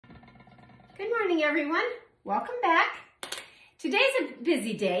Good morning, everyone. Welcome back. Today's a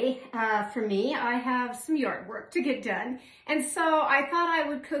busy day for me. I have some yard work to get done. And so I thought I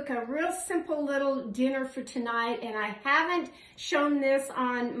would cook a real simple little dinner for tonight. And I haven't shown this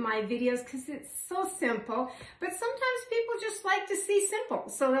on my videos because it's so simple. But sometimes people just like to see simple.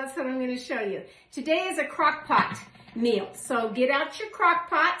 So that's what I'm going to show you. Today is a crock pot meal. So get out your crock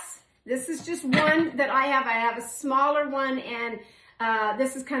pots. This is just one that I have. I have a smaller one, and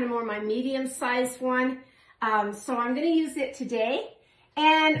this is kind of more my medium-sized one. So I'm going to use it today.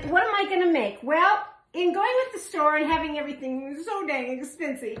 And what am I going to make? Well, in going with the store and having everything so dang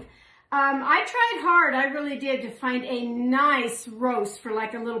expensive, I tried hard, I really did, to find a nice roast for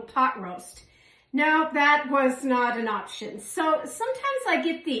like a little pot roast. No, that was not an option. So sometimes I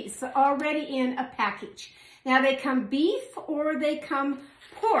get these already in a package. Now they come beef or they come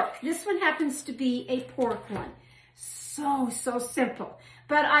pork. This one happens to be a pork one. So simple.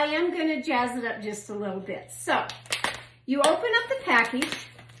 But I am going to jazz it up just a little bit. So you open up the package,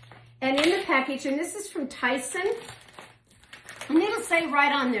 and in the package, and this is from Tyson, and it'll say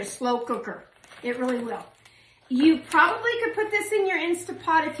right on there, slow cooker. It really will. You probably could put this in your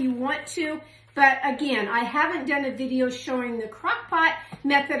Instapot if you want to, but again, I haven't done a video showing the crock pot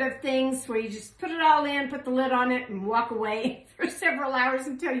method of things where you just put it all in, put the lid on it, and walk away for several hours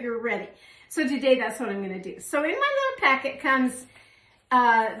until you're ready. So today, that's what I'm going to do. So in my little packet comes,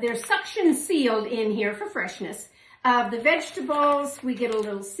 they're suction sealed in here for freshness. The vegetables, we get a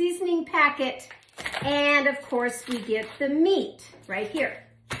little seasoning packet, and of course we get the meat right here.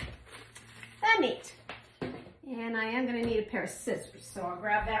 The meat. And I am going to need a pair of scissors, so I'll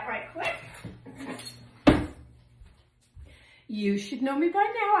grab that right quick. You should know me by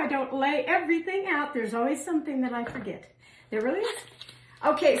now. I don't lay everything out. There's always something that I forget. There really is.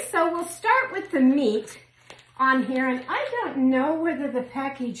 Okay, so we'll start with the meat on here, and I don't know whether the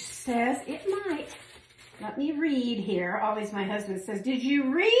package says, it might. Let me read here. Always my husband says, did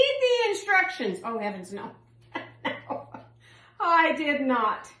you read the instructions? Oh, heavens, no. No, I did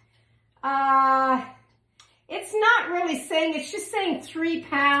not. It's not really saying, it's just saying 3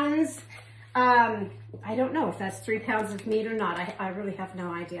 pounds. I don't know if that's 3 pounds of meat or not. I really have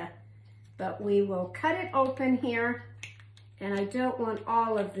no idea. But we will cut it open here. And I don't want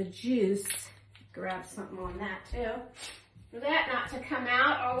all of the juice. Grab something on that too. For that not to come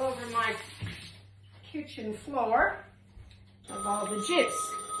out all over my kitchen floor of all the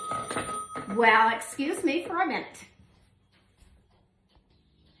juice. Well, excuse me for a minute.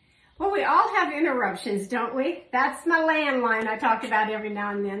 Well, we all have interruptions, don't we? That's my landline I talk about every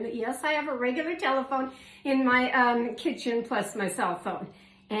now and then. Yes, I have a regular telephone in my kitchen plus my cell phone.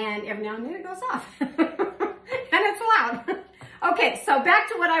 And every now and then it goes off. And it's loud. Okay, so back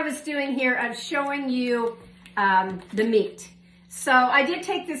to what I was doing here of showing you the meat. So I did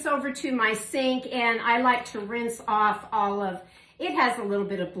take this over to my sink, and I like to rinse off all of, it has a little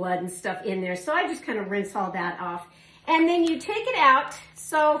bit of blood and stuff in there, so I just kind of rinse all that off. And then you take it out.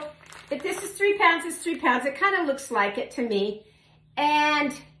 So if this is 3 pounds, it's 3 pounds. It kind of looks like it to me.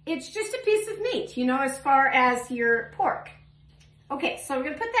 And it's just a piece of meat, you know, as far as your pork. Okay, so we're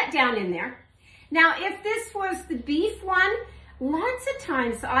going to put that down in there. Now, if this was the beef one, lots of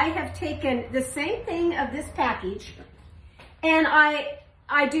times I have taken the same thing of this package, and I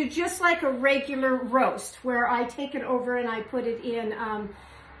do just like a regular roast, where I take it over and I put it in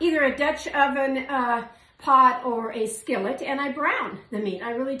either a Dutch oven pot or a skillet, and I brown the meat.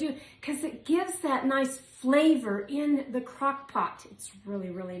 I really do, because it gives that nice flavor in the crock pot. It's really,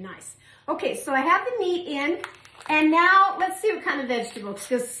 really nice. Okay, so I have the meat in. And now let's see what kind of vegetables,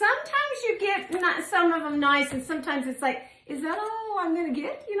 because sometimes you get some of them nice, and sometimes it's like, is that all I'm going to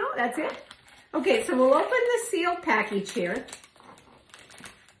get? You know, that's it. Okay, so we'll open the sealed package here.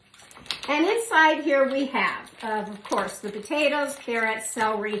 And inside here we have, of course, the potatoes, carrots,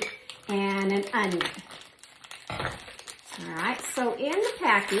 celery, and an onion. All right, so in the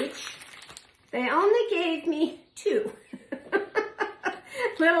package, they only gave me 2.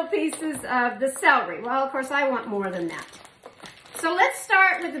 Little pieces of the celery. Well, of course, I want more than that. So let's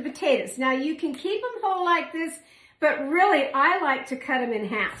start with the potatoes. Now, you can keep them whole like this, but really, I like to cut them in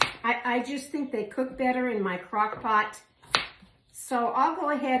half. I just think they cook better in my crock pot. So I'll go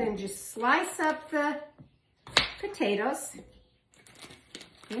ahead and just slice up the potatoes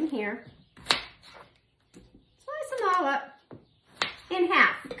in here. Slice them all up in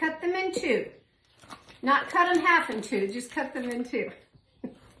half. Cut them in 2. Not cut them half in 2, just cut them in 2.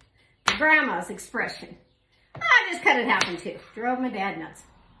 Grandma's expression. I just cut it half in 2. Drove my dad nuts.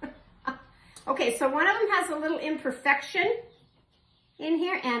 Okay, so one of them has a little imperfection in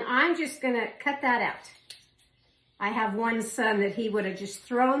here, and I'm just going to cut that out. I have one son that he would have just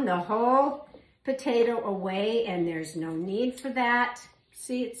thrown the whole potato away, and there's no need for that.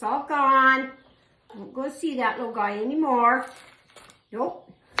 See, it's all gone. Don't go see that little guy anymore.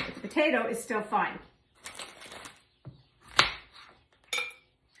 Nope, the potato is still fine.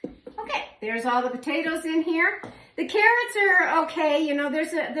 Okay, there's all the potatoes in here. The carrots are okay, you know,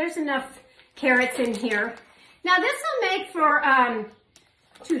 there's enough carrots in here. Now this will make for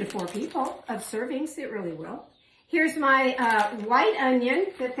 2 to 4 people of servings, it really will. Here's my white onion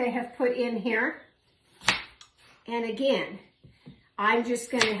that they have put in here. And again, I'm just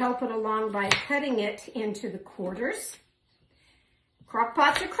going to help it along by cutting it into the quarters. Crock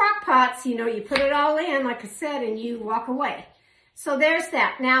pots are crock pots, you know, you put it all in, like I said, and you walk away. So there's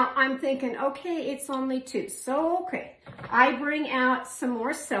that. Now I'm thinking, okay, it's only 2. So, okay, I bring out some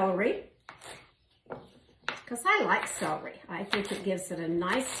more celery because I like celery. I think it gives it a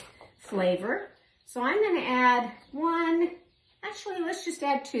nice flavor. So I'm going to add 1, actually, let's just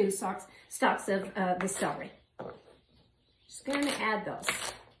add 2 stalks of the celery. Just going to add those.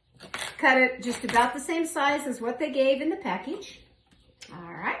 Cut it just about the same size as what they gave in the package.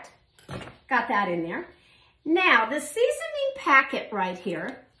 All right, got that in there. Now, the seasoning packet right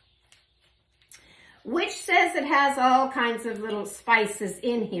here, which says it has all kinds of little spices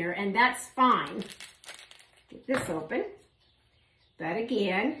in here, and that's fine. Get this open. But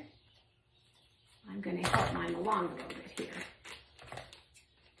again, I'm going to help mine along a little bit here.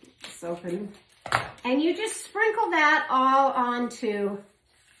 Get this open. And you just sprinkle that all onto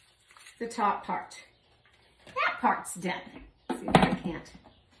the top part. That part's done. Let's see if I can't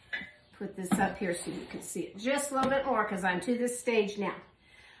put this up here so you can see it just a little bit more because I'm to this stage now.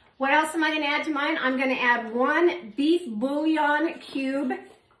 What else am I going to add to mine? I'm going to add 1 beef bouillon cube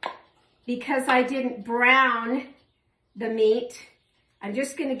because I didn't brown the meat. I'm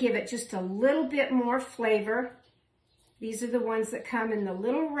just going to give it just a little bit more flavor. These are the ones that come in the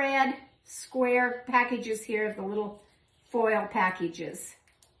little red square packages here, the little foil packages.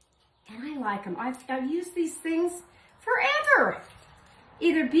 And I like them. I've used these things forever.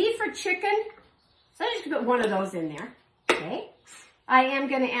 Either beef or chicken. So I just put 1 of those in there. Okay. I am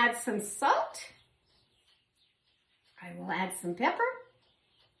going to add some salt. I will add some pepper.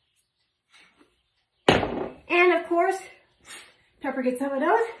 And of course, pepper gets some of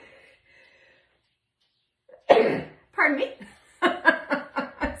those. Pardon me.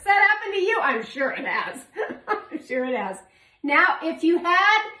 Has that happened to you? I'm sure it has. I'm sure it has. Now, if you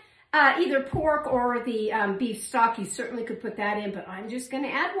had either pork or the beef stock, you certainly could put that in, but I'm just going to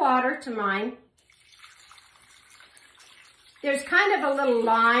add water to mine. There's kind of a little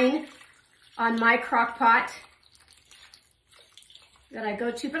line on my crock pot that I go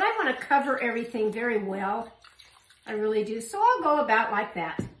to, but I want to cover everything very well. I really do. So I'll go about like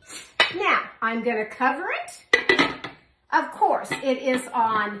that. Now, I'm going to cover it. Of course, it is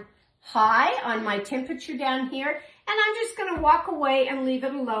on high on my temperature down here, and I'm just going to walk away and leave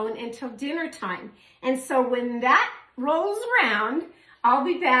it alone until dinner time. And so when that rolls around, I'll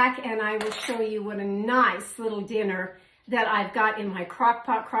be back and I will show you what a nice little dinner that I've got in my crock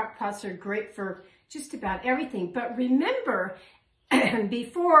pot. Crock pots are great for just about everything. But remember,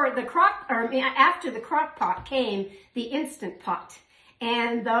 before the after the crock pot came the Instant Pot.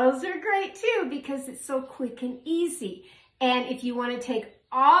 And those are great too because it's so quick and easy. And if you want to take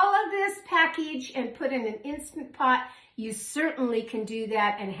all of this package and put in an Instant Pot, you certainly can do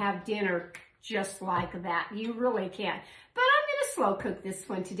that and have dinner just like that. You really can. But I'm going to slow cook this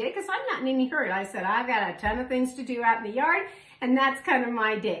one today because I'm not in any hurry. I said I've got a ton of things to do out in the yard, and that's kind of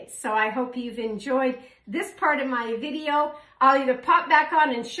my day. So I hope you've enjoyed this part of my video. I'll either pop back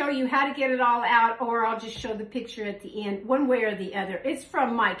on and show you how to get it all out, or I'll just show the picture at the end, one way or the other. It's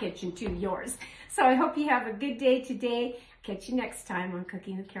from my kitchen to yours. So I hope you have a good day today. Catch you next time on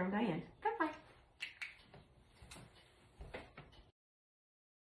Cooking with Carol Diane.